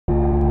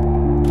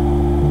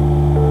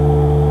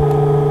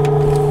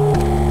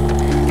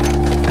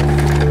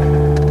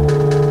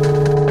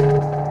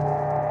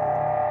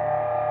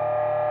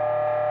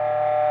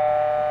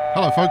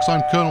folks,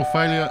 I'm Colonel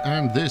Failure,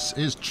 and this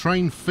is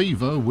Train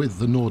Fever with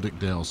the Nordic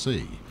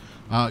DLC.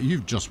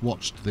 You've just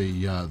watched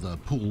the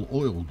pool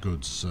oil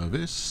goods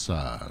service,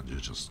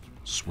 just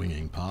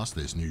swinging past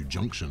this new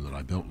junction that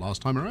I built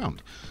last time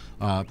around.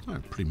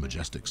 Pretty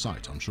majestic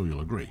sight, I'm sure you'll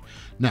agree.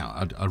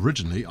 Now,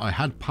 originally I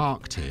had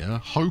parked here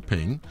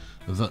hoping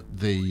that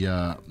the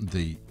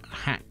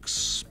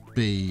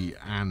Haxby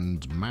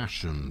and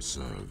Masham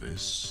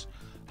service,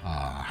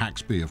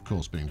 Haxby of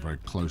course being very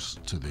close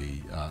to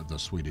the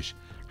Swedish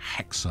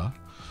Hexa,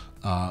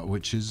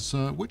 which is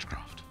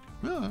witchcraft.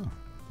 Yeah,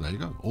 there you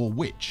go. Or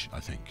witch, I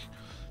think.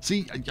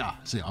 See,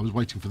 I was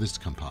waiting for this to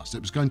come past.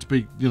 It was going to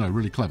be,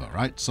 really clever,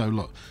 right? So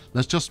look,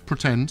 let's just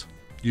pretend,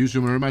 use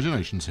your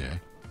imaginations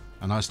here,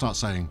 and I start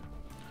saying,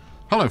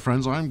 hello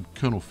friends, I'm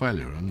Colonel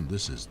Failure, and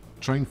this is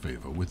Train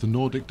Fever with the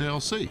Nordic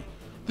DLC.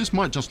 This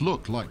might just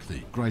look like the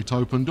great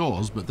open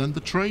doors, but then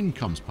the train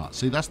comes past.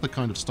 See, that's the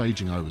kind of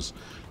staging I was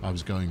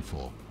going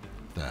for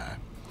there.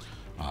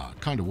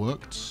 Kind of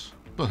worked,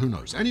 but who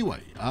knows. Anyway,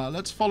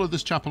 let's follow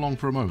this chap along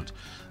for a moment.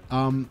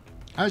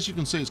 As you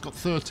can see, it's got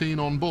 13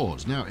 on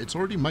board. Now, it's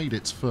already made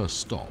its first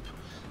stop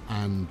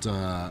and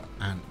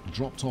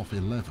dropped off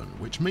 11,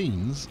 which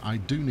means I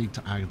do need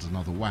to add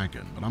another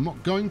wagon. But I'm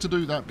not going to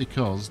do that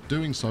because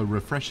doing so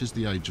refreshes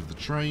the age of the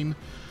train,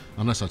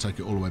 unless I take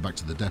it all the way back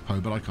to the depot,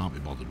 but I can't be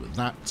bothered with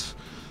that.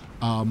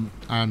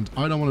 And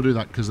I don't want to do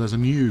that because there's a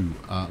new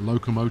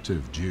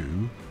locomotive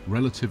due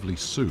relatively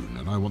soon,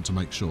 and I want to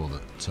make sure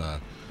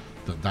that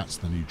that's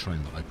the new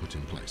train that I put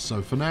in place.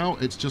 So for now,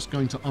 it's just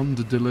going to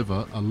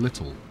under-deliver a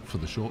little for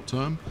the short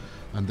term,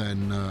 and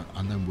then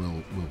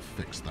we'll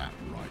fix that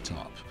right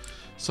up.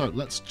 So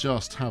let's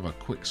just have a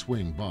quick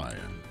swing by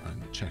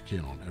and check in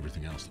on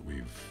everything else that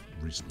we've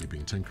recently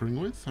been tinkering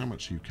with. How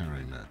much are you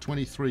carrying there?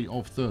 23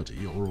 of 30.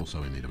 You're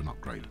also in need of an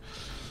upgrade.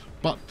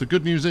 But the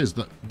good news is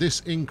that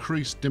this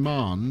increased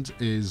demand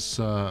is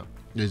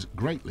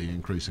greatly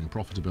increasing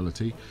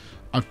profitability.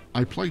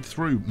 I played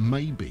through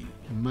maybe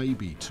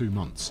 2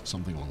 months,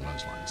 something along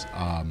those lines,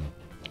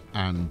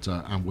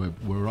 and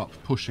we're up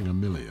pushing 1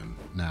 million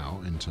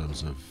now in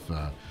terms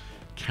of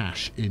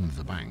cash in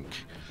the bank,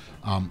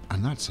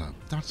 and that's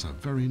a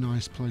very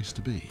nice place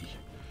to be,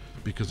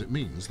 because it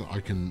means that I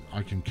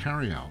can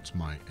carry out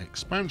my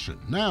expansion.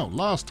 Now,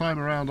 last time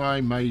around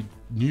I made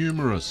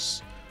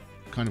numerous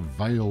kind of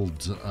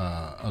veiled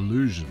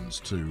allusions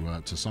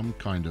to some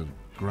kind of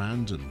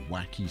grand and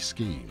wacky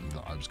scheme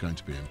that I was going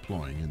to be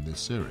employing in this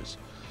series,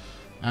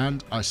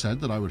 and I said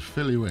that I would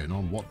fill you in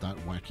on what that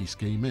wacky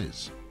scheme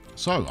is.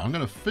 So I'm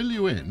going to fill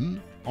you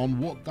in on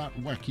what that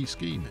wacky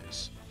scheme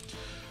is.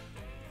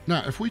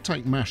 Now, if we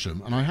take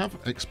Masham, and I have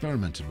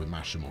experimented with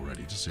Masham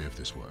already to see if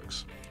this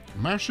works.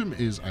 Masham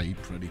is a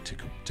pretty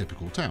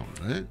typical town,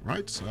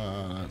 right?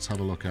 Let's have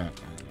a look at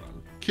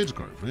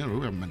Kidsgrove. We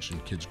haven't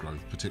mentioned Kidsgrove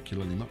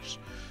particularly much.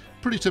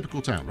 Pretty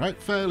typical town, right?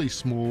 Fairly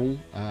small.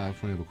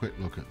 If we have a quick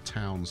look at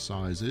town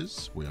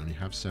sizes, we only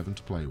have 7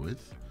 to play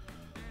with.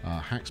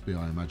 Haxby,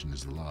 I imagine,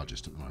 is the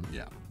largest at the moment.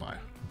 Yeah, by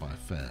a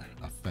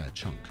fair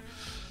chunk.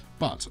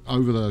 But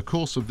over the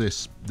course of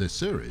this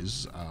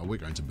series, we're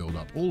going to build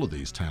up all of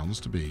these towns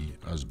to be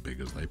as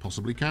big as they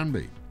possibly can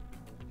be.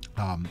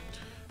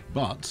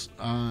 But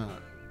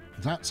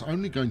that's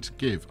only going to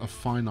give a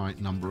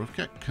finite number of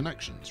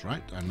connections,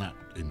 right? And that,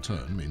 in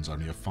turn, means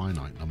only a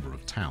finite number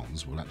of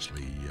towns will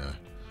actually...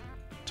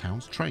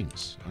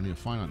 trains. Only a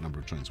finite number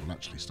of trains will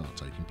actually start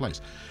taking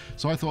place.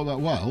 So I thought that,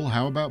 well,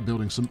 how about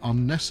building some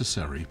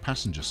unnecessary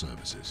passenger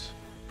services?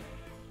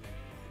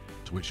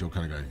 To which you're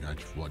kind of going,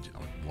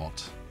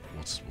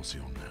 what's he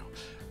on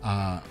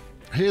now?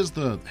 Here's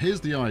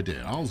the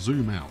idea. I'll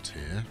zoom out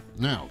here.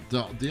 Now,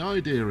 the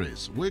idea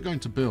is we're going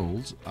to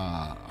build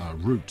a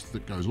route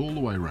that goes all the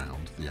way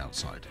around the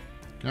outside.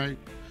 Okay?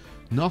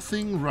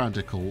 Nothing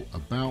radical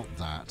about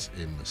that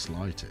in the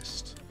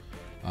slightest.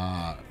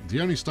 The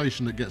only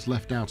station that gets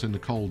left out in the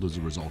cold as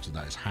a result of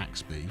that is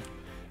Haxby.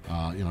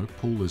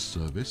 Pool is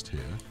serviced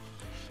here,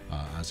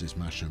 as is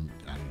Masham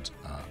and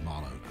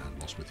Marlow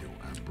and Lostwithiel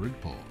and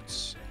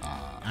Bridports,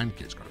 and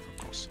Kidsgrove,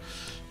 of course.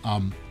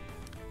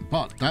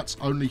 But that's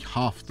only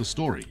half the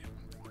story.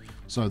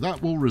 So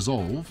that will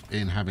resolve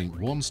in having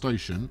one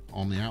station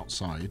on the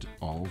outside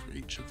of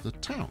each of the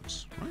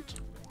towns, right?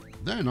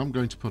 Then I'm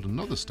going to put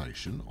another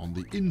station on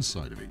the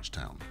inside of each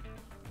town.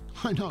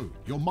 I know,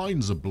 your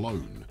minds are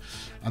blown.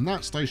 And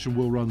that station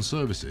will run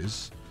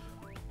services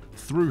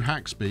through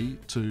Haxby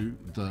to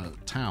the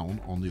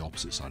town on the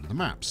opposite side of the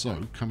map. So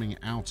coming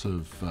out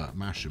of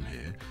Masham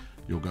here,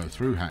 you'll go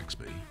through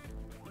Haxby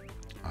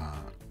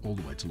all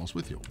the way to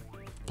Lostwithiel,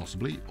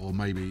 possibly, or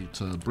maybe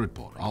to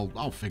Bridport.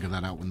 I'll figure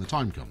that out when the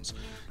time comes.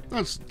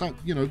 That's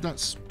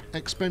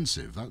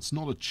expensive. That's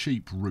not a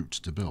cheap route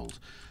to build.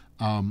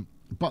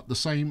 But the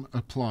same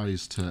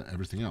applies to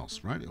everything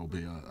else, right? It'll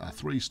be a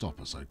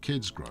 3-stopper, so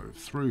Kidsgrove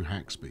through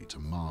Haxby to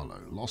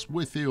Marlow,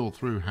 Lostwithiel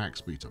through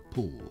Haxby to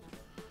Pool.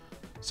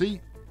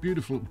 See,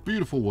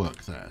 beautiful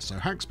work there. So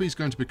Haxby's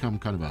going to become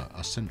kind of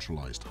a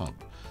centralised hub,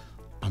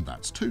 and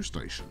that's 2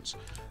 stations.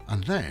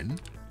 And then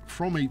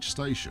from each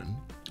station,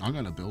 I'm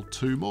going to build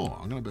 2 more.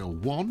 I'm going to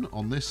build one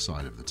on this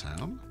side of the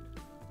town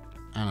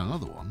and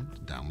another one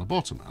down the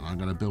bottom. And I'm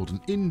going to build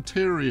an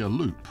interior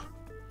loop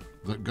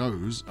that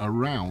goes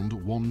around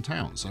one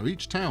town. So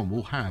each town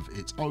will have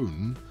its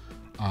own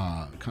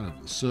kind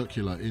of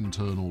circular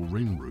internal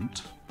ring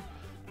route,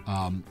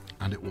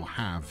 and it will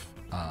have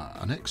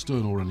an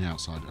external on the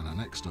outside and an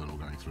external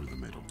going through the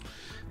middle.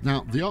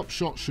 Now, the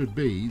upshot should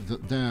be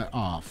that there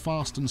are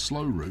fast and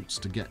slow routes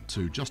to get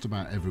to just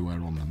about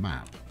everywhere on the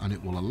map, and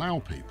it will allow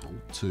people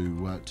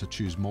to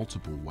choose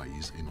multiple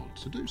ways in order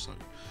to do so.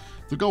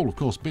 The goal, of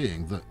course,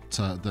 being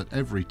that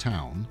every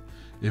town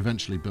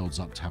eventually builds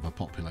up to have a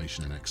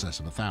population in excess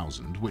of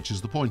 1,000, which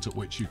is the point at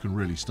which you can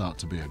really start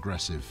to be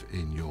aggressive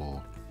in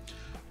your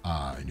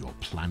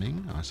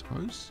planning, I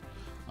suppose.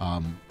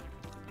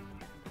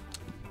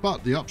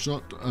 But the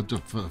upshot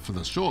for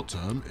the short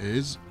term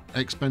is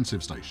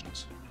expensive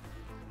stations.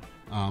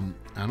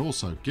 And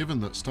also, given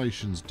that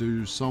stations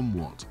do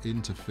somewhat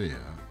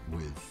interfere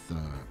with,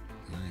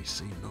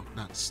 see, look,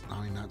 that's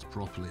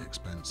properly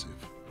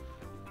expensive.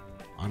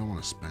 I don't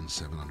want to spend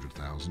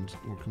 700,000.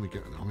 What can we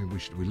get? I mean,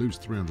 we lose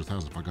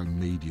 300,000 if I go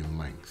medium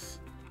length.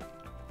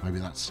 Maybe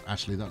that's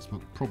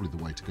probably the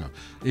way to go.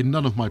 In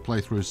none of my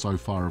playthroughs so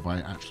far have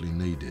I actually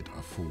needed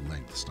a full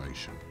length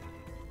station,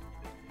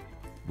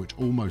 which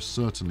almost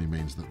certainly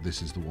means that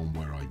this is the one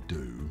where I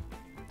do.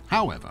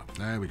 However,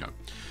 there we go.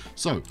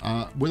 So,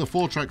 with a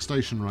 4-track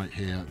station right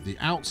here, the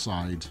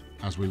outside,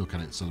 as we look at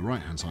it, so the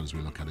right-hand side as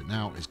we look at it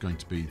now, is going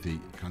to be the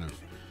kind of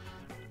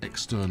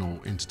external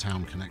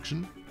inter-town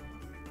connection.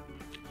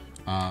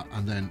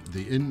 And then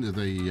the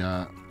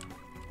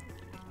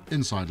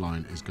inside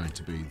line is going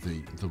to be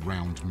the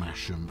Round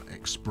Masham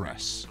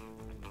Express.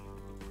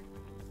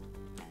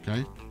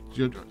 Okay?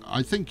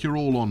 I think you're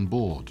all on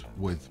board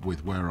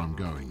with where I'm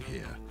going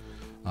here.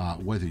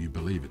 Whether you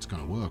believe it's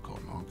going to work or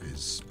not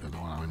is,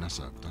 I mean, that's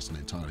an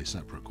entirely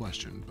separate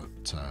question.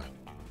 But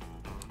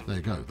there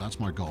you go. That's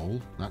my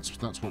goal. That's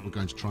what we're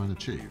going to try and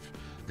achieve.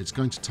 It's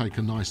going to take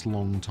a nice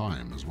long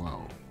time as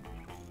well.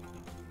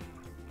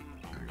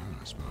 There you go.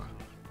 Let's put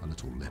a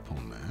little lip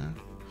on there.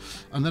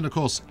 And then, of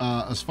course,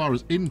 as far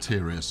as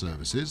interior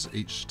services,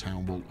 each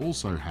town will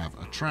also have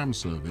a tram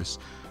service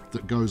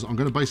that goes. I'm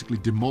going to basically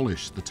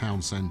demolish the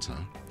town centre.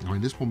 I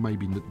mean, this one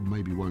maybe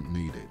won't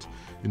need it,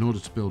 in order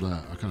to build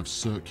a kind of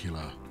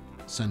circular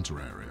centre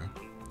area.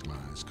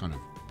 It's kind of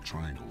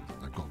triangle that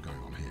they've got going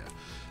on here.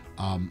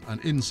 And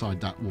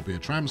inside that will be a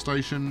tram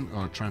station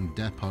or a tram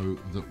depot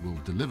that will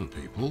deliver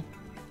people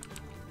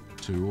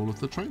to all of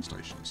the train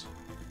stations.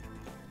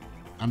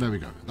 And there we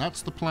go.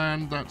 That's the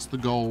plan. That's the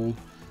goal.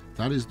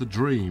 That is the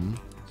dream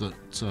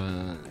that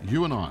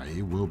you and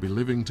I will be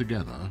living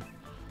together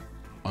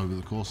over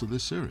the course of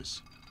this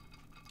series.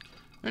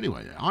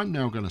 Anyway, I'm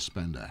now going to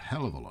spend a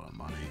hell of a lot of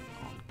money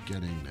on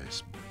getting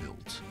this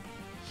built.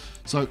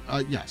 So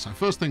so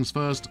first things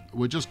first,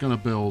 we're just going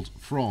to build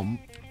from,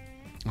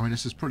 I mean,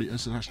 this is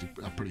actually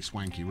a pretty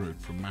swanky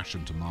route from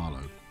Masham to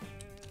Marlow.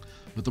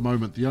 At the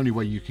moment, the only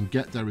way you can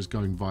get there is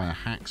going via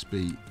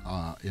Haxby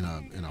in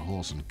a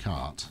horse and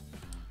cart.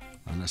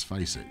 And let's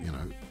face it, you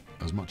know,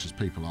 as much as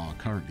people are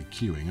currently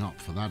queuing up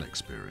for that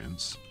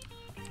experience,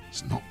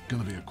 it's not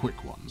going to be a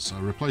quick one. So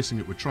replacing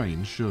it with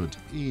trains should,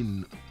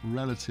 in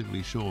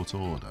relatively short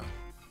order,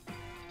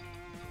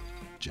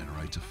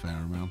 generate a fair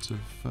amount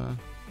of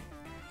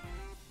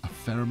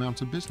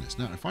business.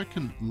 Now, if I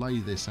can lay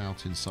this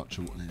out in such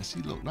a way,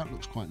 see, look, that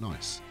looks quite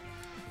nice.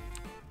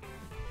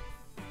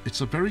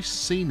 It's a very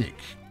scenic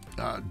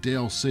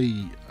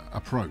DLC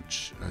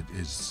approach.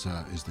 Is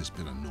this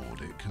bit of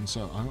Nordic, and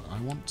so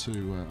I want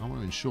to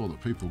ensure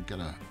that people get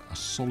a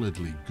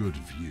solidly good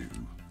view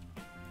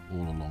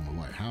all along the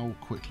way. How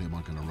quickly am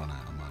I going to run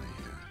out of money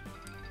here?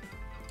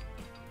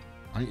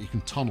 I think you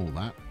can tunnel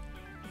that.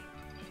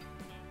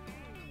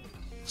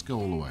 Let's go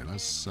all the way.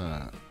 Let's.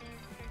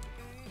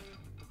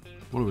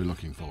 What are we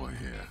looking for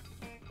here?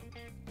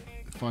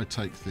 If I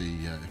take the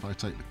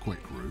quick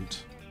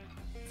route,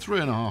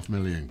 3.5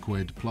 million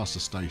quid plus a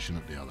station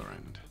at the other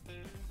end.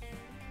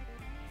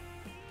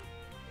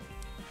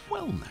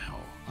 Well, now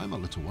I'm a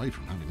little way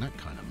from having that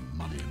kind of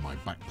money in my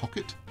back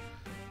pocket.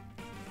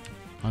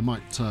 I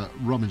might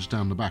rummage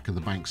down the back of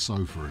the bank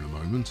sofa in a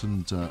moment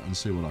and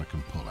see what I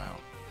can pull out.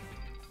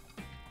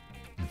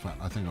 In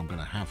fact, I think I'm going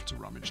to have to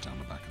rummage down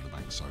the back of the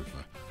bank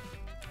sofa.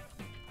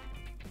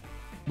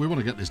 We want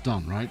to get this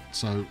done, right?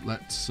 So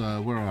let's.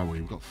 Where are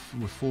we?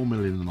 We're 4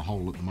 million in the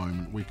hole at the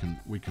moment. We can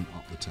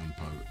up the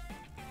tempo.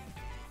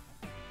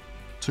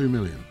 2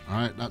 million. All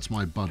right, that's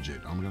my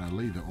budget. I'm going to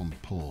leave it on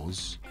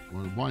pause.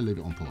 Well, why leave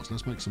it on pause?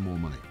 Let's make some more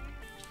money.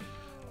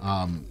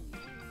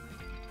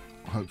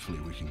 Hopefully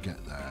we can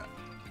get there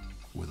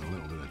with a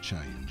little bit of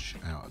change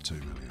out of 2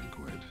 million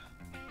quid.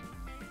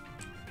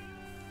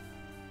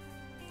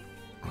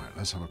 Right,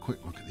 let's have a quick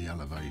look at the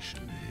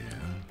elevation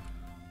here.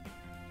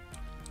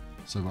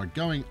 So by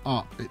going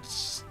up,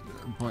 it's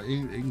by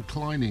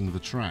inclining the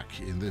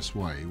track in this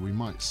way, we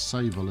might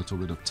save a little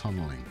bit of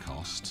tunnelling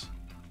cost.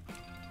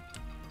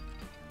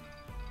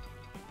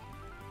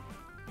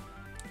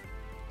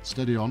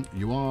 Steady on.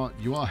 You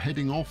are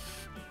heading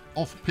off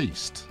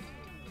piste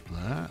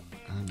there,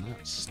 and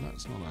that's not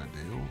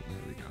ideal.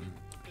 There we go.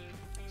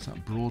 Is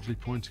that broadly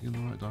pointing in the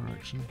right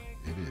direction?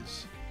 It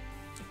is.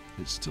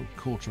 It's still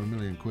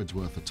 £250,000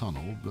 worth of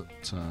tunnel,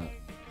 but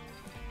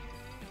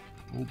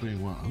all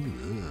being well. Oh,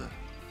 ugh.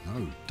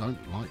 No,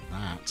 don't like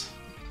that.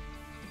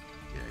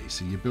 Yeah, you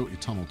see, you built your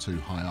tunnel too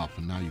high up,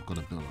 and now you've got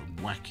to build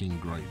a whacking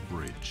great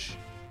bridge.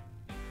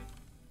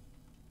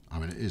 I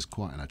mean, it is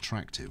quite an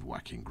attractive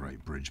whacking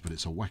great bridge, but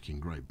it's a whacking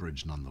great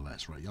bridge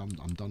nonetheless, right? I'm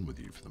done with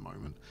you for the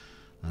moment,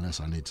 unless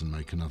I need to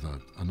make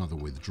another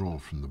withdrawal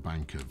from the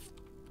bank of.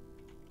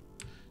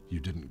 You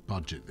didn't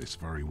budget this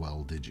very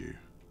well, did you?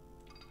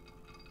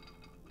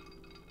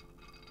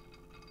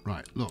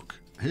 Right, look.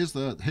 Here's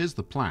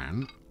the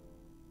plan.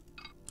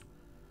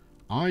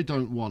 I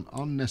don't want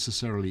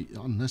unnecessary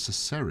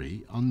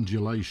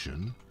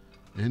undulation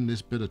in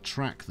this bit of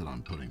track that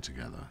I'm putting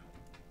together.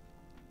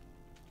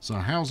 So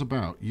how's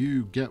about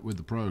you get with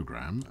the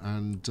program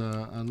and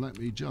let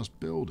me just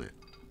build it.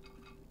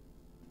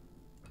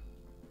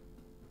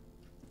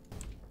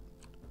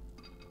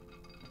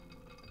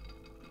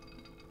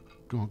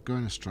 Go on, go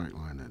in a straight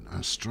line then.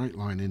 A straight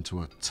line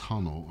into a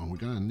tunnel, and we're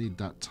going to need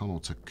that tunnel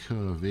to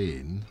curve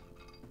in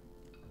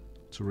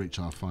to reach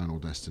our final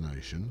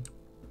destination.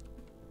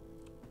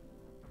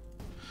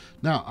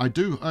 Now,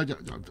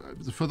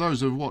 for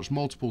those who have watched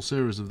multiple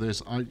series of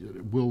this, I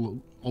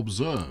will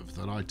observe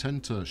that I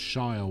tend to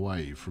shy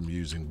away from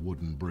using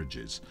wooden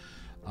bridges.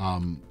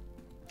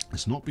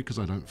 It's not because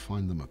I don't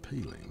find them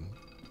appealing,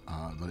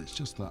 but it's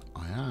just that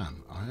I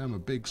am a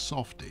big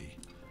softie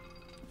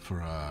for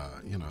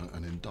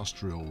an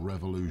Industrial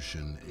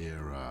Revolution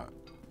era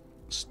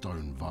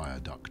stone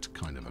viaduct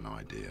kind of an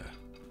idea.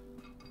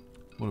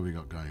 What have we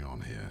got going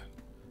on here?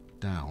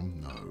 Down?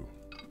 No.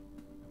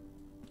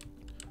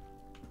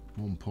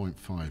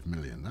 1.5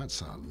 million.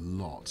 That's a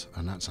lot,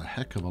 and that's a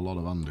heck of a lot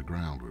of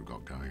underground we've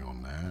got going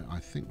on there. I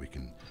think we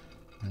can.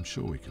 I'm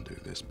sure we can do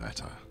this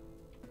better.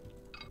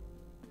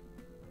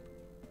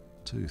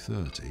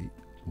 230,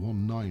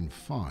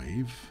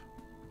 195.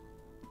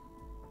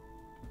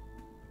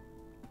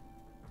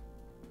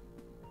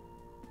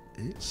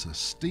 It's a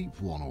steep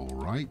one, all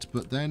right,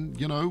 but then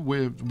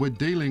we're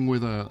dealing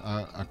with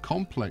a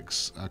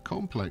complex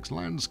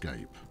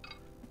landscape.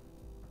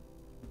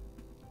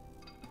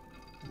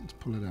 Let's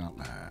pull it out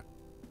there.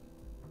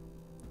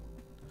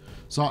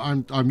 So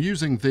I'm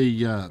using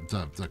the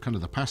kind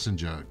of the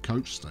passenger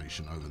coach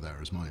station over there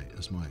as my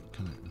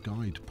kind of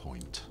guide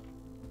point.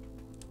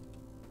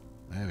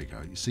 There we go.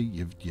 You see,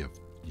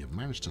 you've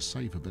managed to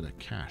save a bit of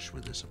cash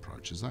with this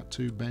approach. Is that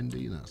too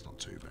bendy? That's not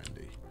too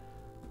bendy.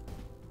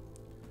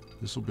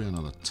 This will be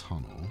another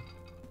tunnel.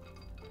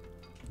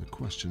 The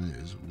question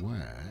is,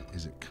 where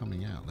is it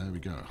coming out? There we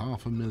go.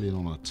 500,000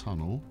 on a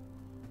tunnel.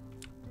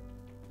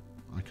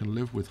 I can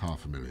live with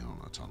 500,000 on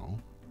a tunnel.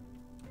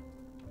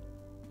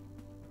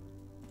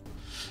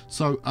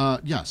 So,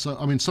 yeah, so,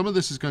 I mean, some of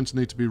this is going to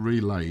need to be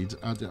relayed.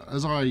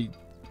 As I...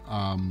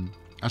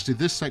 actually,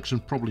 this section,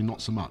 probably not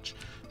so much.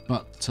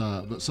 But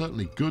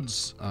certainly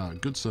goods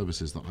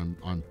services that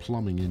I'm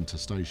plumbing into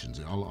stations.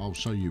 I'll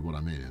show you what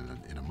I mean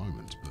in a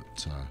moment,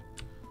 but...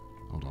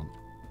 hold on.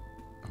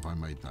 Have I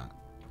made that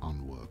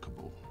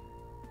unworkable?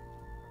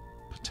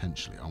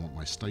 Potentially. I want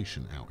my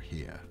station out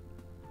here.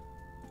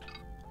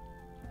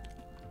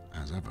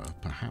 As ever,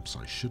 perhaps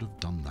I should have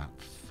done that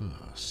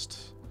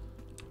first.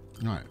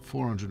 Right,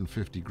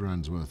 450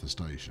 grand's worth of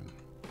station.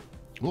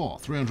 Oh,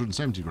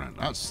 370 grand.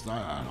 That's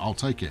I'll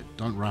take it.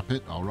 Don't wrap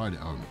it. I'll ride it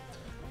home.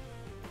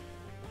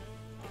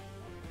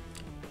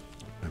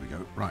 There we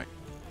go. Right.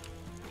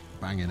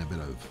 Bang in a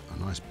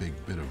nice big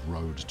bit of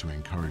road to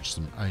encourage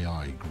some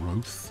AI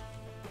growth.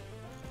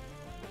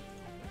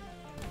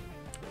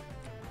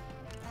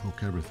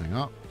 Hook everything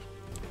up.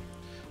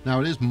 Now,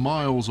 it is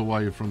miles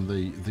away from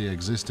the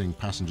existing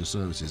passenger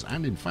services,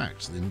 and in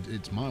fact,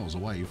 it's miles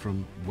away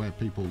from where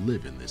people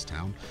live in this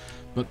town.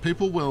 But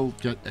people will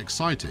get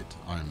excited,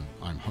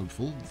 I'm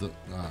hopeful, that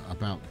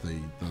about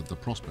the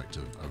prospect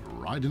of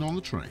riding on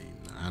the train,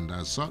 and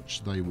as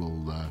such, they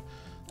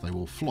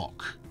will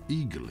flock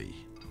eagerly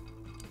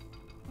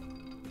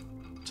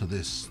to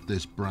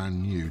this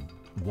brand new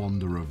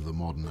wonder of the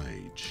modern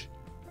age.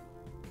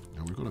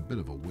 Now, we've got a bit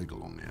of a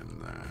wiggle on the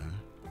end there.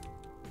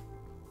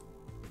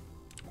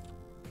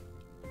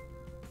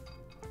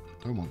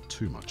 Don't want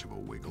too much of a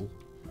wiggle.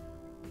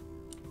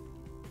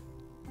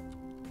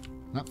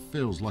 That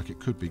feels like it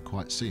could be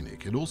quite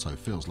scenic. It also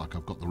feels like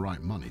I've got the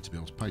right money to be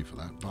able to pay for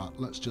that, but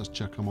let's just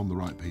check I'm on the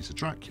right piece of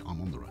track.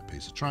 I'm on the right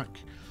piece of track.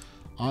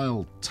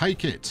 I'll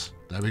take it.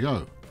 There we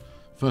go.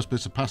 First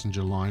bit of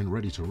passenger line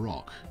ready to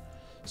rock.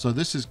 So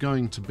this is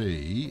going to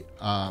be,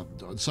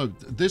 so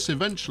this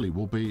eventually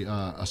will be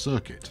a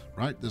circuit,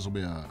 right? This will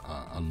be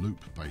a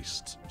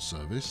loop-based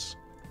service.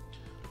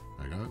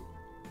 There we go.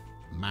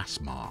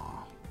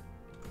 Massmar.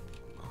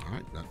 All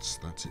right,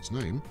 that's its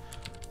name.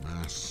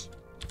 Massmar.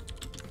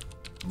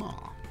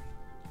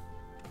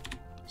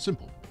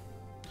 Simple.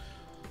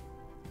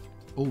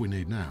 all we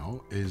need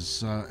now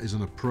is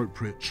an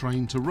appropriate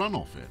train to run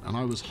off it. And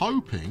I was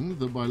hoping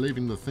that by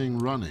leaving the thing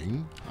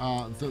running,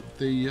 that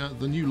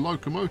the new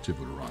locomotive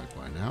would arrive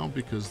by now,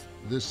 because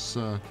this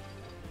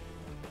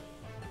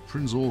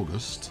Prince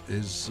August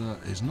is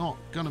not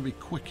going to be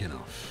quick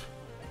enough.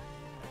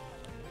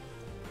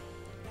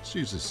 Let's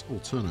use this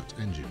alternate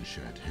engine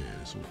shed here,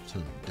 this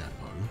alternate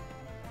depot,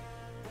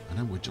 and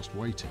then we're just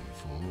waiting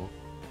for,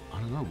 I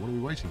don't know, what are we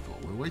waiting for?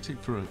 We're waiting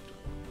for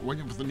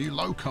the new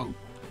loco.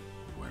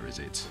 Where is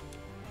it?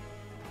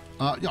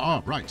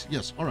 Right,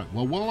 yes, all right.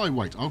 Well, while I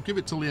wait, I'll give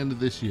it till the end of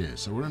this year.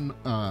 So we're in,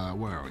 where are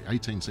we?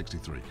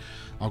 1863.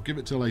 I'll give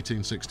it till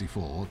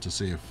 1864 to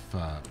see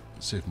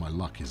if my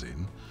luck is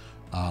in.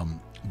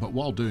 But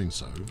while doing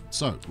so,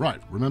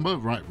 right, remember,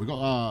 right, we've got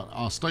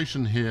our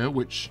station here,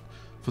 which,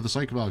 for the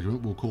sake of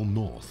argument, we'll call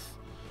North.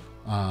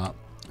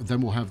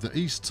 Then we'll have the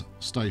East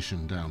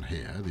station down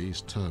here, the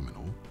East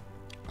Terminal.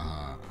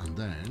 And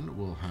then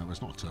we'll have,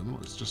 it's not a terminal,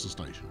 it's just a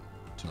station.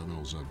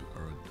 Terminals are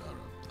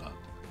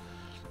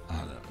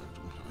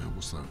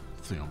what's the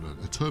thing?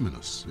 A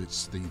terminus.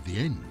 It's the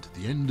end.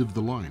 The end of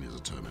the line is a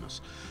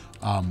terminus.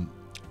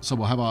 So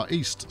we'll have our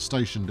East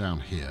station down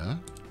here,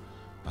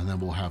 and then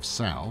we'll have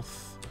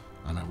South,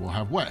 and then we'll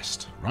have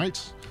West,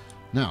 right?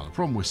 Now, the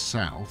problem with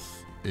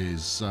South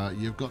is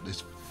you've got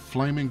this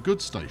flaming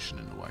goods station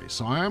in the way.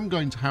 So I am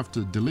going to have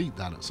to delete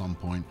that at some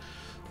point,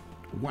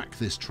 whack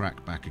this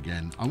track back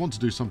again. I want to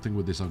do something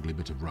with this ugly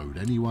bit of road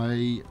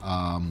anyway,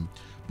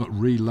 but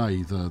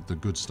relay the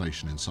goods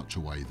station in such a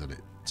way that it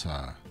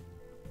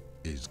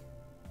is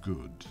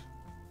good.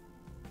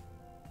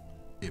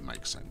 It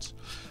makes sense.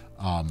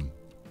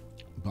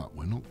 But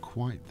we're not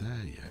quite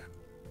there yet.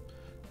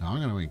 Now I'm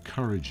going to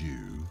encourage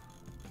you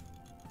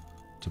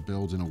to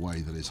build in a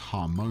way that is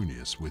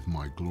harmonious with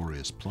my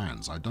glorious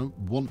plans. I don't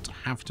want to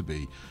have to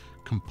be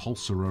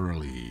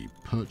compulsorily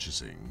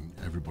purchasing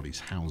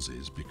everybody's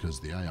houses because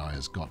the AI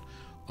has got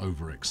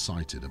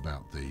overexcited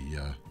about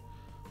the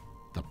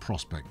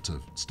prospect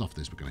of stuff.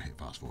 This we're going to hit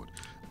fast forward.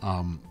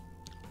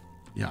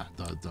 Yeah,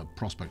 the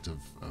prospect of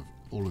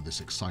all of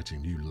this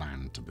exciting new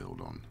land to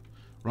build on.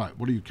 Right,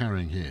 what are you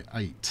carrying here?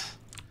 8.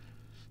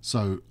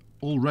 So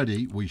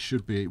already we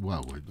should be,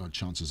 well,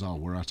 chances are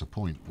we're at a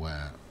point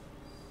where,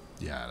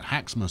 yeah,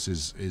 Haxmus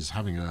is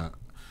having a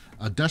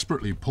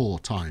desperately poor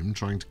time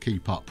trying to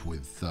keep up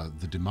with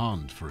the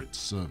demand for its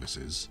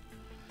services.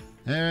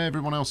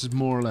 Everyone else is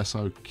more or less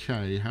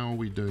okay. How are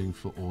we doing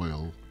for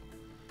oil?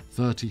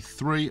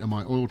 33, and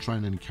my oil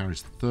train only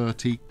carries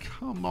 30.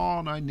 Come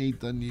on, I need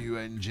the new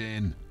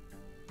engine.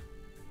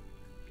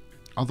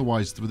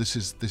 Otherwise, this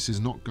is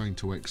not going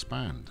to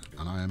expand.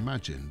 And I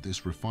imagine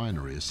this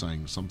refinery is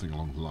saying something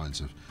along the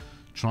lines of,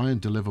 try and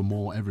deliver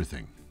more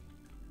everything.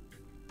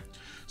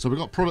 So we've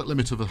got product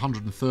limit of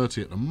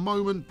 130 at the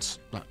moment.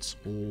 That's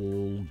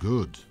all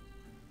good.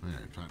 Yeah,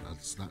 in fact,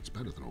 that's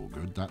better than all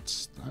good.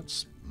 That's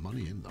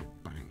money in the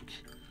bank.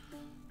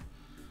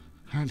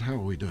 And how are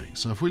we doing?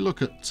 So if we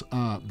look at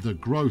the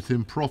growth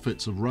in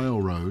profits of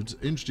railroads,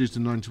 introduced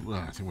in 90, well,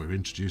 I think we've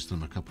introduced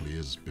them a couple of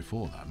years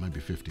before that,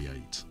 maybe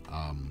 58.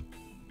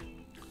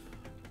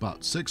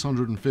 But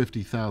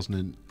 650,000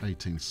 in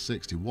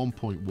 1860,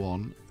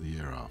 1.1 the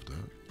year after,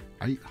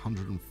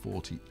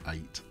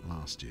 848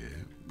 last year.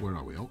 Where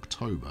are we?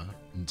 October,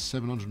 and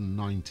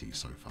 790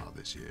 so far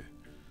this year.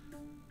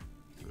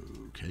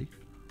 Okay.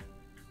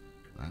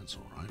 That's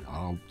all right.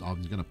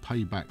 I'm going to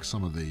pay back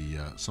some of the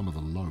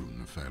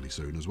loan fairly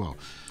soon as well.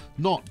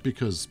 Not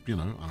because, you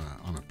know,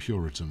 I'm a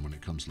Puritan when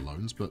it comes to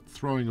loans, but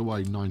throwing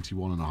away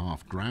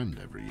 91.5 grand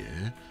every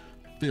year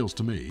feels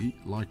to me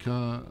like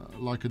a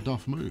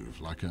duff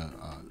move, like a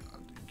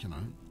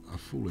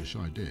foolish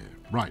idea.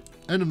 Right,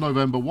 end of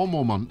November, one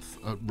more month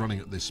running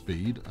at this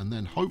speed, and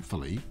then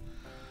hopefully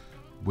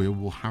we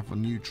will have a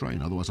new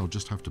train. Otherwise, I'll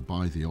just have to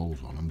buy the old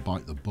one and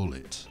bite the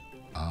bullet.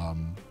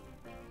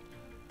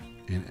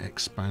 In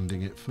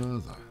expanding it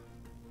further.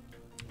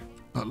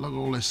 But look at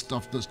all this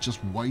stuff that's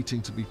just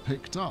waiting to be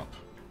picked up.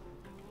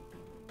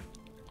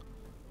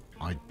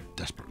 I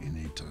desperately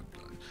need to...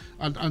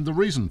 And the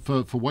reason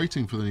for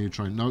waiting for the new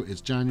train, no, it's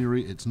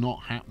January, it's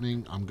not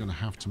happening. I'm going to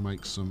have to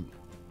make some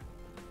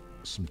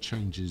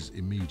changes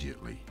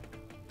immediately.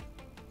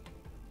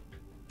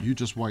 You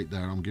just wait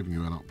there, I'm giving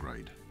you an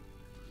upgrade.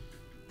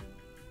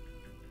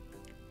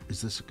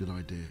 Is this a good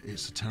idea?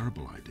 It's a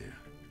terrible idea.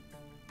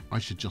 I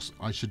should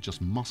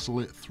just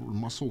muscle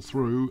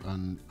through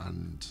and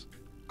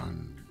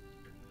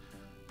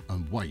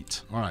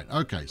wait. All right,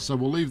 okay. So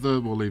we'll leave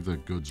the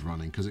goods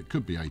running because it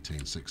could be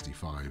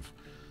 1865.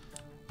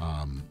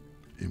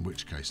 In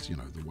which case, you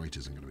know, the wait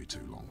isn't going to be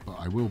too long. But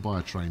I will buy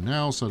a train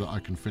now so that I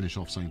can finish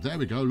off saying, there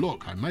we go.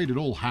 Look, I made it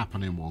all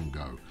happen in one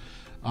go.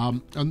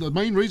 And the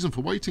main reason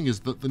for waiting is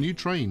that the new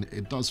train,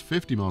 it does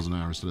 50 miles an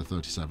hour instead of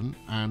 37,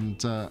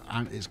 and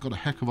it's got a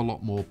heck of a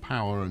lot more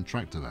power and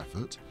tractive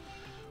effort,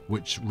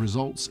 which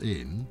results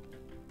in,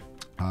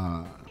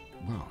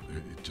 well,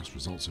 it just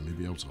results in me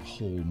being able to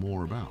haul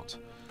more about.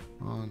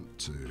 1,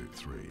 2,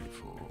 3,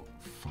 4,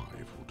 5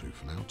 will do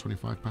for now.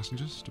 25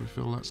 passengers. Do we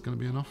feel that's going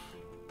to be enough?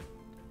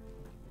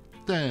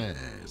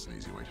 There's an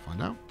easy way to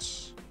find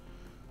out.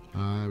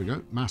 There we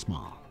go.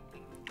 Masmar.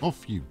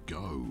 Off you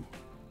go.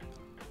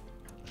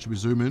 Should we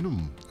zoom in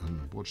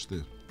and watch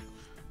the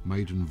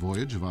maiden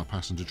voyage of our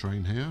passenger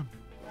train here?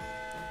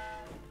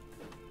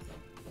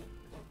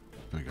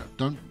 There we go.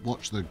 Don't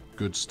watch the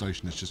goods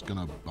station. It's just going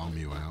to bum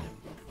you out.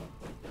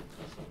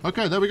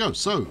 Okay, there we go.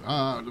 So,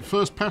 the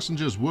first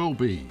passengers will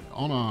be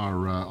on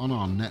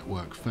our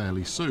network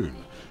fairly soon.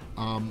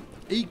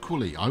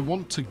 Equally, I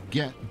want to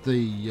get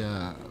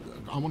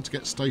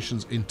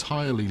stations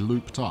entirely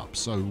looped up.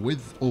 So,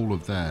 with all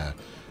of their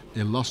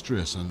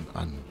illustrious and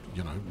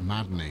you know,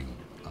 maddening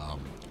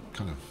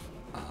kind of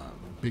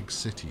big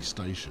city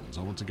stations,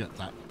 I want to get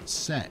that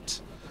set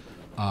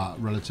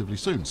relatively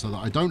soon, so that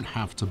I don't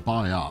have to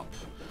buy up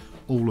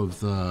all of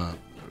the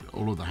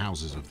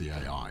houses of the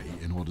AI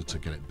in order to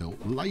get it built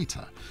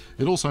later.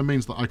 It also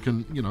means that I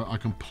can, you know, I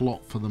can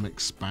plot for them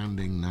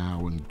expanding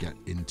now and get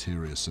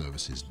interior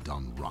services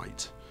done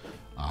right.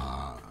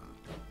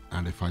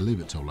 And if I leave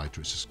it till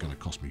later, it's just going to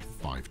cost me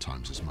 5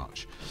 times as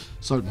much.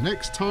 So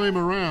next time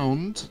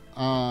around,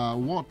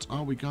 what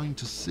are we going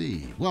to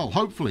see? Well,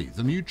 hopefully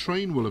the new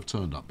train will have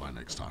turned up by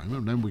next time,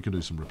 and then we can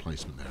do some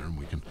replacement there, and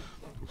we can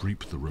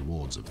reap the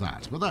rewards of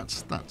that. But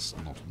that's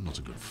not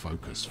a good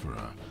focus for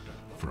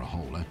a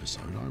whole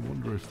episode. I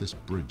wonder if this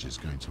bridge is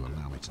going to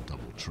allow me to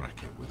double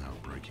track it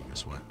without breaking a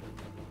sweat.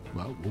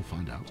 Well, we'll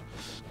find out.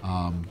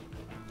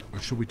 Or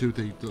should we do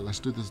let's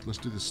do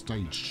the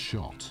staged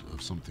shot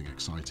of something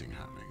exciting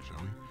happening, shall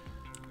we?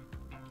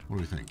 What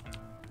do we think?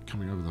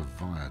 Coming over the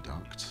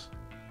viaduct.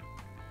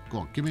 Go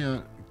on, give me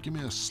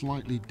a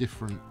slightly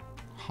different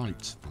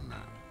height than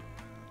that.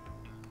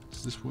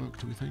 Does this work,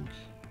 do we think?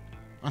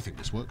 I think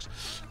this works.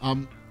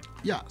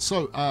 Yeah,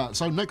 so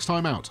next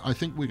time out, I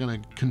think we're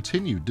going to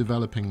continue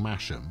developing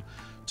Masham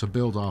to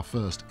build our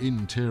first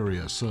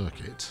interior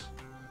circuit.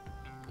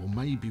 Or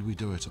maybe we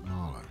do it at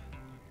Marlow.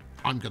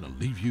 I'm going to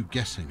leave you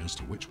guessing as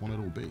to which one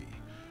it'll be.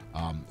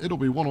 It'll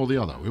be one or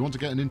the other. We want to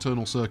get an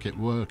internal circuit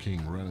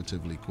working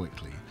relatively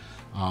quickly.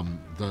 And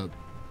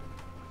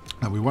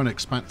we won't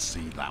expect to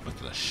see that with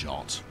the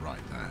shot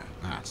right there.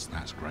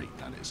 That's great,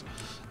 that is.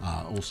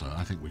 Also,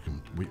 I think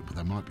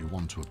there might be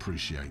one to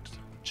appreciate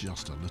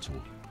just a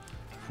little.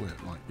 If we're,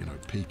 like, you know,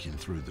 peeking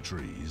through the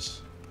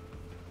trees.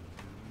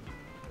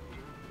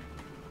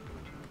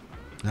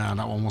 Nah,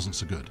 that one wasn't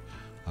so good.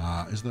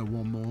 Is there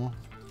one more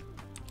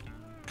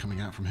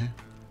coming out from here?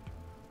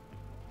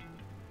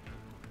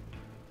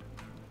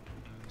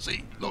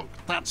 See, look,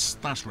 that's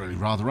really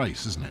rather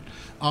ace, isn't it?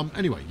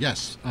 Anyway,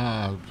 yes,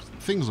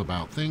 things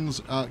about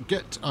things.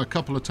 Get a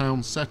couple of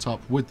towns set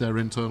up with their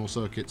internal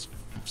circuits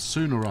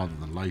sooner rather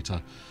than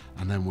later,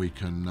 and then we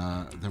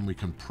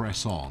can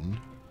press on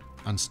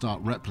and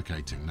start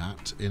replicating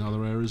that in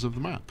other areas of the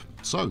map.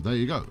 So there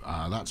you go.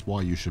 That's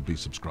why you should be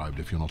subscribed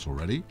if you're not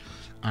already.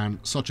 And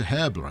such a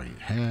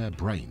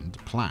harebrained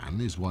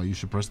plan is why you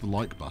should press the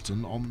like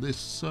button on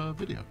this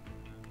video.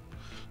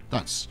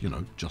 That's, you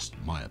know, just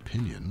my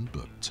opinion,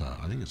 but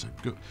I think it's a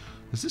good...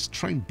 Has this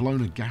train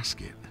blown a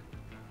gasket?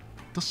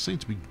 It does seem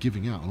to be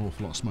giving out an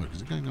awful lot of smoke.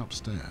 Is it going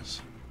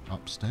upstairs?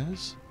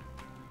 Upstairs?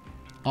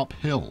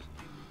 Uphill.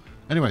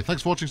 Anyway,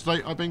 thanks for watching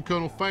today. I've been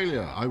Colonel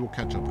Failure. I will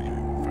catch up with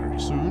you very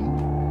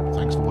soon.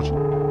 Thanks for watching.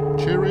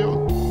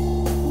 Cheerio.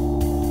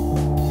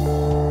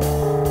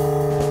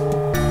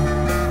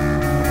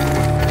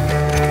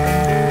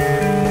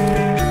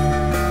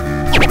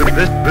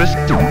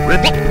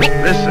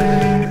 This